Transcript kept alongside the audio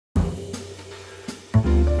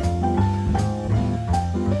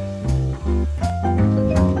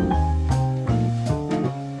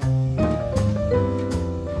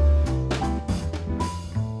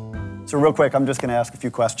So real quick, I'm just going to ask a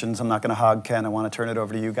few questions. I'm not going to hog Ken. I want to turn it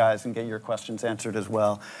over to you guys and get your questions answered as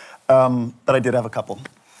well. But I did have a couple.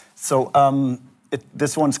 So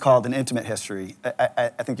this one's called An Intimate History. I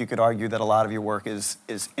think you could argue that a lot of your work is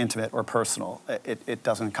intimate or personal. It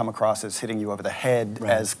doesn't come across as hitting you over the head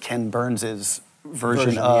as Ken Burns's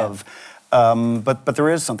version of. But there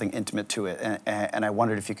is something intimate to it. And I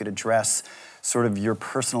wondered if you could address sort of your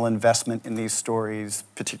personal investment in these stories,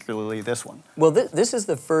 particularly this one. Well, this is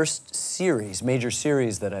the first series, major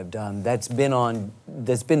series that I've done that's been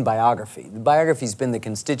biography. The biography's been the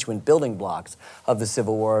constituent building blocks of the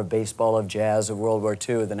Civil War, of baseball, of jazz, of World War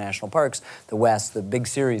II, of the national parks, the West, the big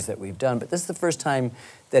series that we've done. But this is the first time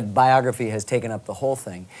that biography has taken up the whole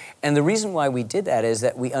thing. And the reason why we did that is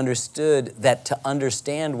that we understood that to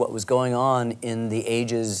understand what was going on in the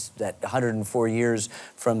ages, that 104 years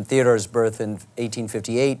from Theodore's birth in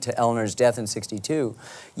 1858 to Eleanor's death in 62,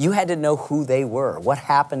 you had to know who they were, what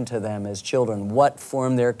happened to them as children, what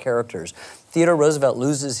formed their characters. Theodore Roosevelt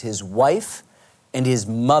loses his wife and his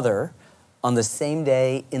mother on the same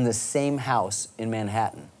day in the same house in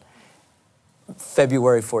Manhattan.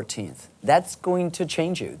 February 14th. That's going to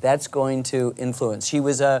change you. That's going to influence. She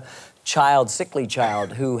was a child, sickly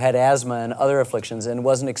child, who had asthma and other afflictions and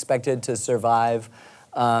wasn't expected to survive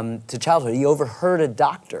to childhood. He overheard a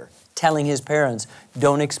doctor telling his parents,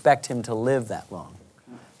 don't expect him to live that long.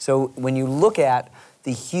 So when you look at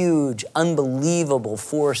the huge, unbelievable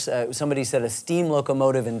force, somebody said a steam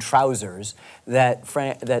locomotive in trousers, that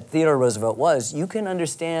Theodore Roosevelt was, you can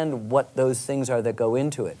understand what those things are that go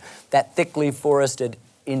into it. That thickly forested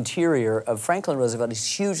interior of Franklin Roosevelt is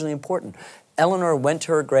hugely important. Eleanor went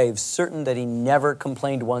to her grave certain that he never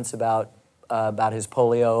complained once about his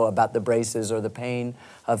polio, about the braces or the pain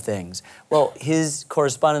of things. Well, his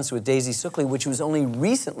correspondence with Daisy Suckley, which was only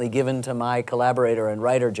recently given to my collaborator and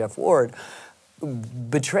writer, Jeff Ward,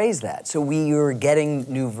 betrays that. So we were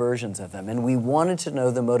getting new versions of them, and we wanted to know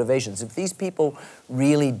the motivations. If these people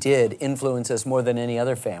really did influence us more than any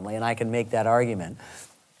other family, and I can make that argument,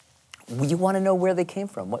 you want to know where they came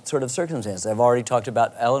from, what sort of circumstances. I've already talked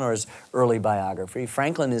about Eleanor's early biography.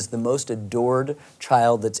 Franklin is the most adored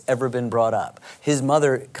child that's ever been brought up. His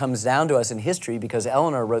mother comes down to us in history because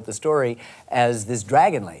Eleanor wrote the story as this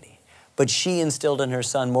dragon lady. But she instilled in her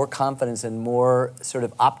son more confidence and more sort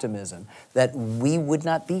of optimism that we would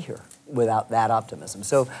not be here without that optimism.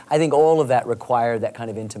 So I think all of that required that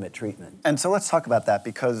kind of intimate treatment. And so let's talk about that,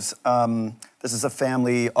 because this is a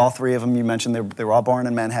family, all three of them you mentioned, they were all born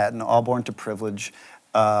in Manhattan, all born to privilege,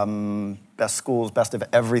 best schools, best of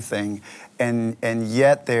everything, and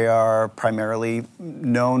yet they are primarily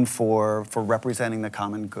known for representing the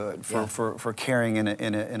common good, for caring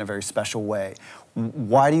in a very special way.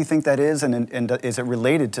 Why do you think that is, and is it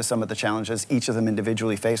related to some of the challenges each of them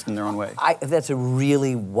individually faced in their own way? That's a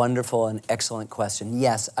really wonderful and excellent question.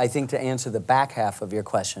 Yes, I think to answer the back half of your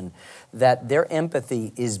question, that their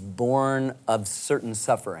empathy is born of certain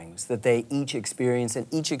sufferings that they each experience, and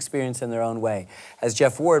each experience in their own way. As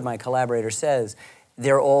Jeff Ward, my collaborator, says,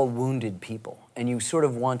 they're all wounded people, and you sort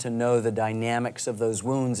of want to know the dynamics of those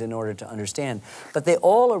wounds in order to understand. But they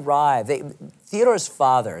all arrive. Theodore's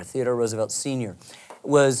father, Theodore Roosevelt Sr.,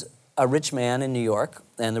 was a rich man in New York,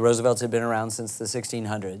 and the Roosevelts had been around since the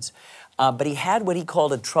 1600s. But he had what he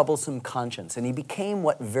called a troublesome conscience, and he became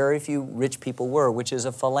what very few rich people were, which is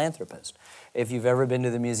a philanthropist. If you've ever been to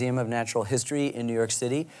the Museum of Natural History in New York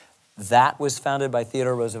City, that was founded by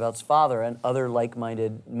Theodore Roosevelt's father and other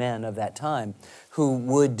like-minded men of that time who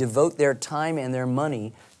would devote their time and their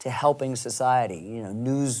money to helping society, you know,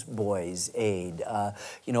 newsboys' aid,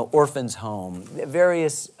 you know, orphans' home,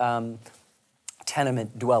 various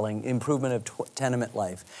tenement dwelling, improvement of tenement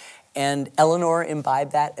life. And Eleanor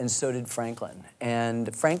imbibed that, and so did Franklin.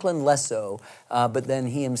 And Franklin less so, but then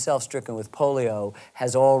he himself, stricken with polio,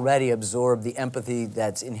 has already absorbed the empathy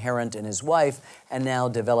that's inherent in his wife and now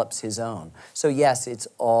develops his own. So yes, it's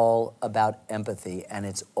all about empathy, and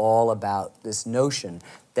it's all about this notion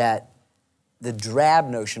that the drab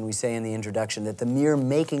notion we say in the introduction, that the mere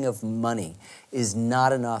making of money is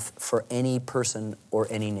not enough for any person or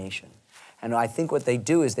any nation. And I think what they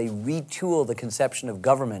do is they retool the conception of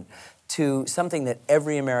government to something that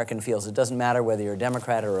every American feels. It doesn't matter whether you're a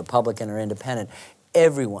Democrat or Republican or independent.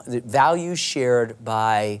 Everyone, the values shared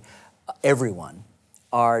by everyone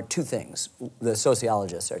are two things, the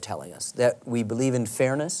sociologists are telling us, that we believe in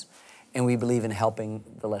fairness and we believe in helping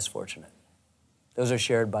the less fortunate. Those are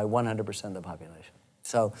shared by 100% of the population.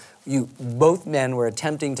 So both men were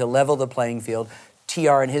attempting to level the playing field.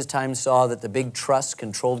 TR in his time saw that the big trusts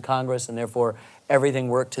controlled Congress, and therefore everything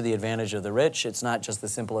worked to the advantage of the rich. It's not just the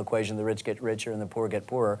simple equation, the rich get richer and the poor get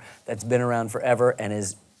poorer. That's been around forever and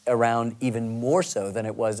is around even more so than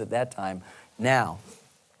it was at that time now.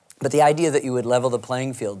 But the idea that you would level the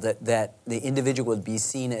playing field, that the individual would be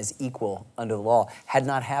seen as equal under the law, had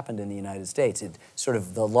not happened in the United States. It sort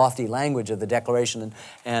of the lofty language of the Declaration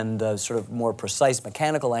and the sort of more precise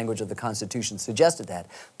mechanical language of the Constitution suggested that,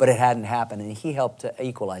 but it hadn't happened, and he helped to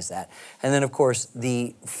equalize that. And then, of course,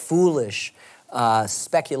 the foolish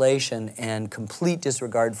speculation and complete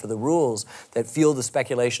disregard for the rules that fueled the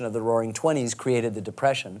speculation of the Roaring Twenties created the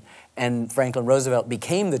Depression. And Franklin Roosevelt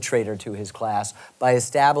became the traitor to his class by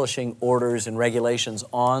establishing orders and regulations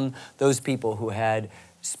on those people who had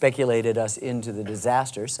speculated us into the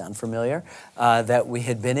disaster, sound familiar, that we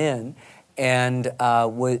had been in, and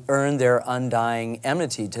would earn their undying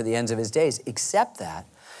enmity to the ends of his days, except that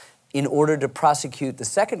in order to prosecute the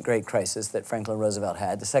second great crisis that Franklin Roosevelt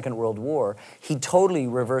had, the Second World War, he totally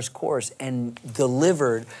reversed course and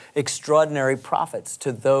delivered extraordinary profits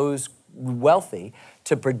to those wealthy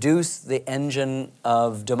to produce the engine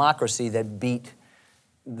of democracy that beat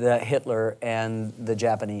the Hitler and the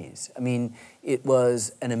Japanese. I mean, it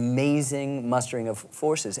was an amazing mustering of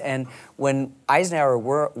forces. And when Eisenhower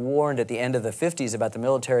warned at the end of the 50s about the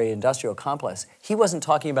military-industrial complex, he wasn't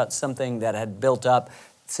talking about something that had built up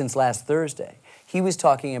since last Thursday. He was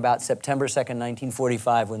talking about September 2nd,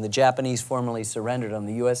 1945, when the Japanese formally surrendered on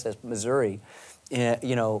the USS Missouri,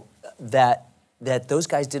 you know, that those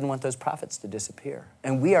guys didn't want those profits to disappear.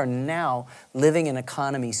 And we are now living in an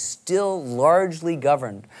economy still largely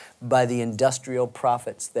governed by the industrial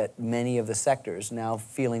profits that many of the sectors, now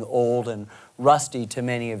feeling old and rusty to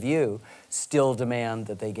many of you, still demand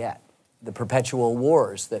that they get. The perpetual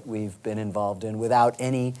wars that we've been involved in without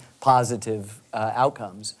any positive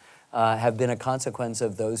outcomes have been a consequence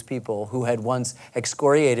of those people who had once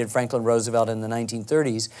excoriated Franklin Roosevelt in the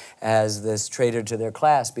 1930s as this traitor to their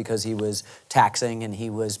class because he was taxing and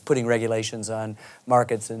he was putting regulations on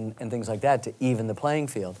markets and things like that to even the playing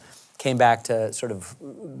field. Came back to sort of,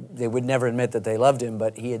 they would never admit that they loved him,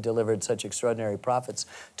 but he had delivered such extraordinary profits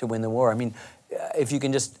to win the war. I mean, if you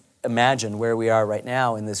can just imagine where we are right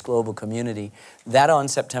now in this global community, that on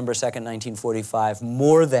September 2nd, 1945,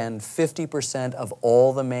 more than 50% of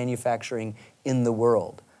all the manufacturing in the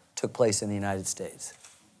world took place in the United States.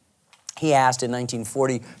 He asked in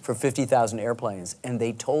 1940 for 50,000 airplanes, and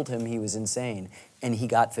they told him he was insane, and he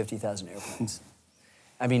got 50,000 airplanes.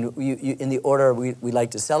 I mean, in the order we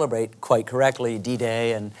like to celebrate, quite correctly,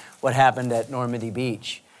 D-Day and what happened at Normandy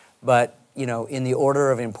Beach, but you know, in the order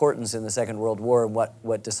of importance in the Second World War,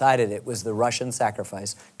 what decided it was the Russian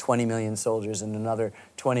sacrifice, 20 million soldiers and another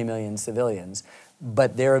 20 million civilians.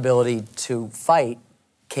 But their ability to fight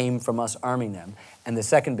came from us arming them. And the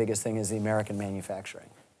second biggest thing is the American manufacturing.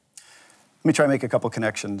 Let me try and make a couple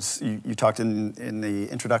connections. You talked in the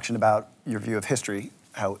introduction about your view of history,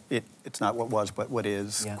 how it's not what was, but what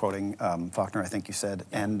is, yeah. Quoting Faulkner, I think you said.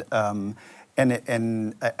 Yeah.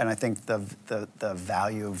 And I think the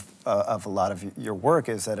value of a lot of your work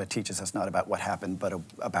is that it teaches us not about what happened, but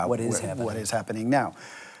about what is happening now.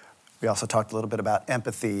 We also talked a little bit about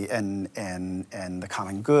empathy and the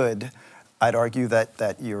common good. I'd argue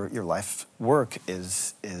that your life work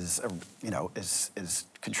is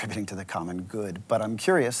contributing to the common good. But I'm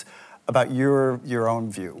curious about your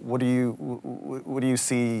own view. What do you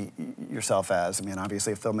see yourself as? I mean,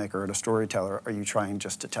 obviously a filmmaker and a storyteller. Are you trying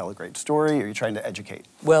just to tell a great story? Or are you trying to educate?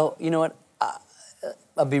 Well, you know what?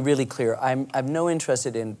 I'll be really clear. I'm no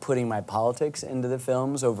interested in putting my politics into the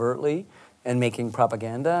films overtly and making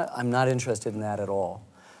propaganda. I'm not interested in that at all.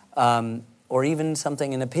 Or even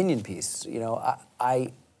something, an opinion piece. You know,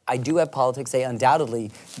 I do have politics. They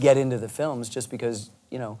undoubtedly get into the films just because,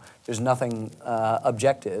 you know, there's nothing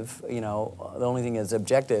objective. You know, the only thing that's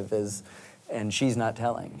objective is, and she's not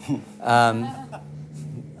telling.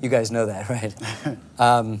 You guys know that, right?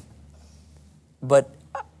 But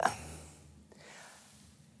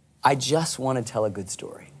I just want to tell a good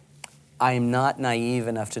story. I am not naive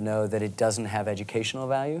enough to know that it doesn't have educational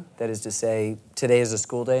value. That is to say, today is a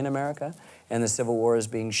school day in America, and the Civil War is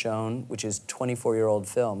being shown, which is 24-year-old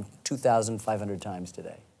film, 2,500 times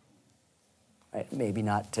today. Right? Maybe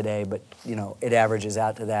not today, but you know, it averages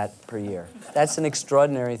out to that per year. That's an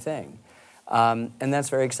extraordinary thing. And that's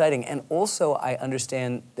very exciting. And also, I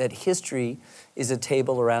understand that history is a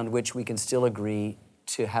table around which we can still agree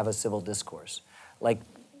to have a civil discourse. Like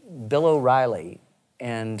Bill O'Reilly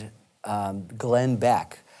and Glenn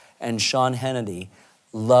Beck and Sean Hannity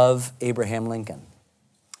love Abraham Lincoln.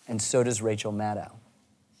 And so does Rachel Maddow.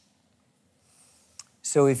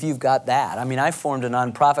 So if you've got that, I mean, I formed a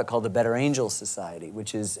nonprofit called the Better Angels Society,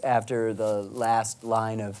 which is after the last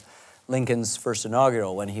line of Lincoln's first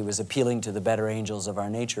inaugural, when he was appealing to the better angels of our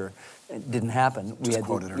nature. It didn't happen. Just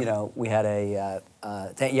quoted her. We had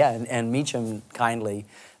and Meacham kindly,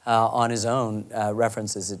 on his own,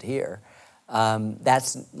 references it here.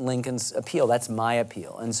 That's Lincoln's appeal. That's my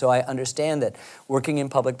appeal. And so I understand that working in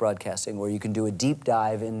public broadcasting, where you can do a deep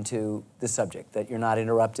dive into the subject, that you're not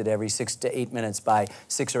interrupted every 6 to 8 minutes by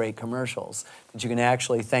 6 or 8 commercials, that you can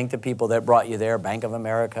actually thank the people that brought you there, Bank of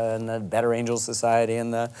America and the Better Angels Society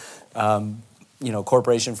and the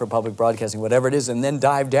Corporation for Public Broadcasting, whatever it is, and then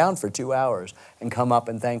dive down for 2 hours and come up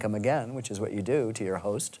and thank them again, which is what you do to your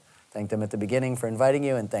host. Thank them at the beginning for inviting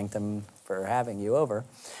you and thank them for having you over.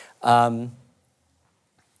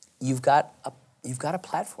 You've got a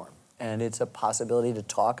platform, and it's a possibility to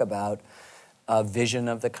talk about a vision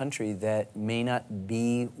of the country that may not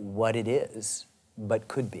be what it is, but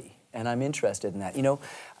could be. And I'm interested in that.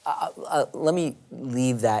 Let me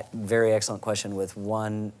leave that very excellent question with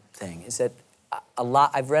one thing, is that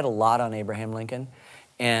I've read a lot on Abraham Lincoln,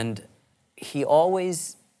 and he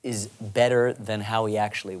always is better than how he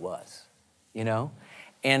actually was,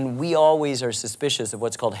 And we always are suspicious of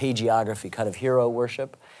what's called hagiography, kind of hero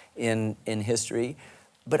worship in history.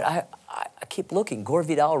 But I keep looking. Gore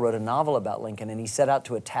Vidal wrote a novel about Lincoln, and he set out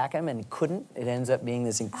to attack him, and he couldn't. It ends up being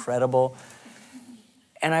this incredible...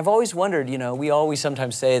 And I've always wondered, we always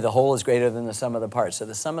sometimes say the whole is greater than the sum of the parts. So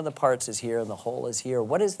the sum of the parts is here and the whole is here.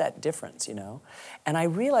 What is that difference, And I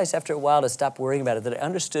realized after a while to stop worrying about it, that I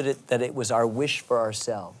understood it, that it was our wish for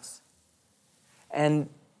ourselves. And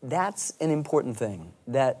that's an important thing,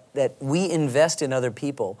 that we invest in other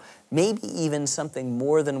people, maybe even something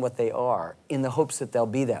more than what they are, in the hopes that they'll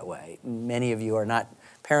be that way. Many of you are not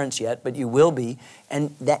parents yet, but you will be,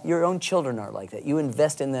 and that your own children are like that. You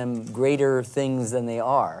invest in them greater things than they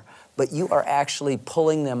are, but you are actually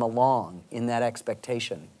pulling them along in that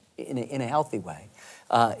expectation in a healthy way.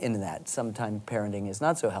 In that, sometimes parenting is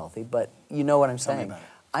not so healthy, but you know what I'm saying. Tell me about it.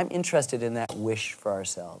 I'm interested in that wish for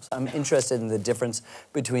ourselves. I'm interested in the difference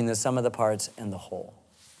between the sum of the parts and the whole.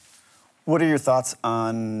 What are your thoughts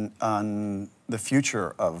on the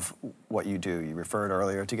future of what you do? You referred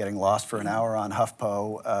earlier to getting lost for an hour on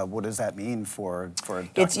HuffPo. What does that mean for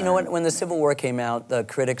It's, when the Civil War came out, the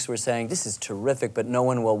critics were saying, this is terrific, but no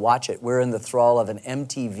one will watch it. We're in the thrall of an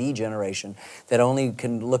MTV generation that only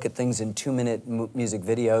can look at things in 2-minute music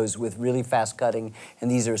videos with really fast cutting,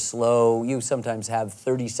 and these are slow. You sometimes have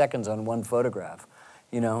 30 seconds on one photograph.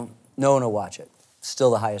 No one will watch it.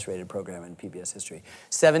 Still the highest rated program in PBS history.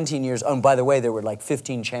 17 years, and by the way, there were like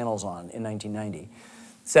 15 channels on in 1990.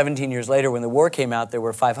 17 years later, when the war came out, there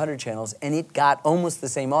were 500 channels, and it got almost the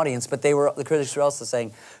same audience, but the critics were also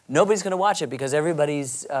saying, nobody's gonna watch it because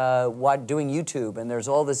everybody's doing YouTube, and there's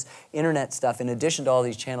all this internet stuff. In addition to all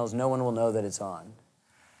these channels, no one will know that it's on.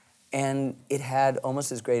 And it had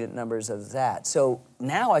almost as great numbers as that. So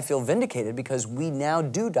now I feel vindicated because we now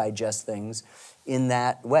do digest things in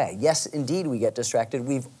that way. Yes, indeed, we get distracted.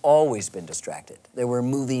 We've always been distracted. There were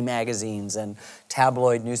movie magazines and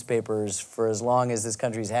tabloid newspapers for as long as this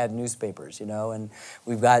country's had newspapers, and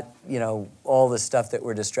we've got, all the stuff that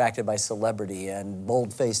we're distracted by celebrity and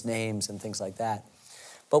bold-faced names and things like that.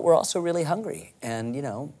 But we're also really hungry. And,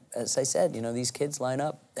 as I said, these kids line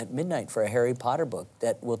up at midnight for a Harry Potter book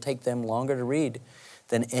that will take them longer to read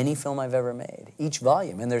than any film I've ever made, each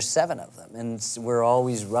volume, and there's 7 of them. And we're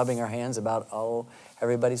always rubbing our hands about, oh,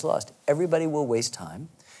 everybody's lost. Everybody will waste time.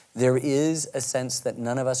 There is a sense that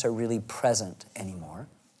none of us are really present anymore,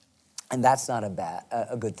 and that's not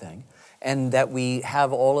a good thing. And that we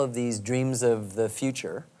have all of these dreams of the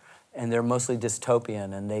future, and they're mostly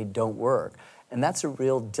dystopian, and they don't work. And that's a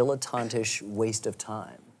real dilettantish waste of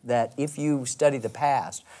time. That if you study the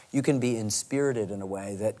past, you can be inspirited in a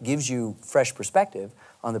way that gives you fresh perspective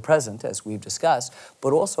on the present, as we've discussed,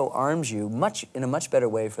 but also arms you in a much better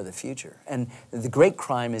way for the future. And the great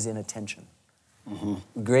crime is inattention.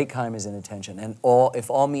 Mm-hmm. Great crime is inattention. And if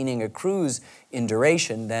all meaning accrues in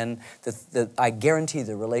duration, then I guarantee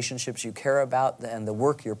the relationships you care about and the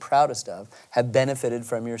work you're proudest of have benefited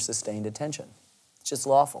from your sustained attention. It's just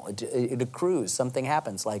lawful. It accrues. Something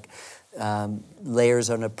happens, like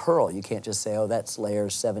layers on a pearl. You can't just say, oh, that's layer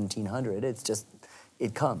 1700. It's just,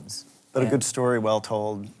 it comes. But a good story, well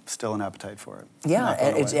told, still an appetite for it. Yeah,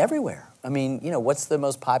 and it's everywhere. I mean, what's the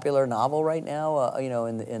most popular novel right now,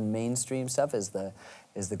 in mainstream stuff is the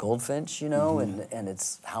Goldfinch, mm-hmm. and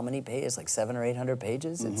it's how many pages? Like 700 or 800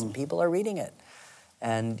 pages? Mm-hmm. People are reading it.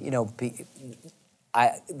 And,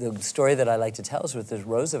 the story that I like to tell is with the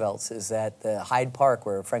Roosevelts is that the Hyde Park,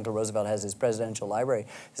 where Franklin Roosevelt has his presidential library,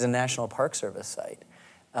 is a National Park Service site.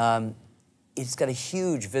 It's got a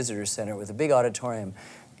huge visitor center with a big auditorium.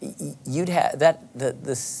 You'd have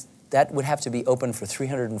the that would have to be open for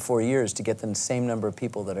 304 years to get the same number of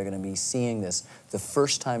people that are going to be seeing this the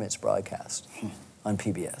first time it's broadcast on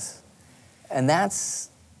PBS. And that's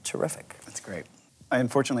terrific. That's great. I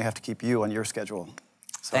unfortunately have to keep you on your schedule.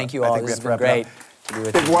 So Thank you I all. think we This have has to been wrap it great up. to be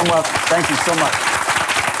with Big you. warm up. Thank you so much.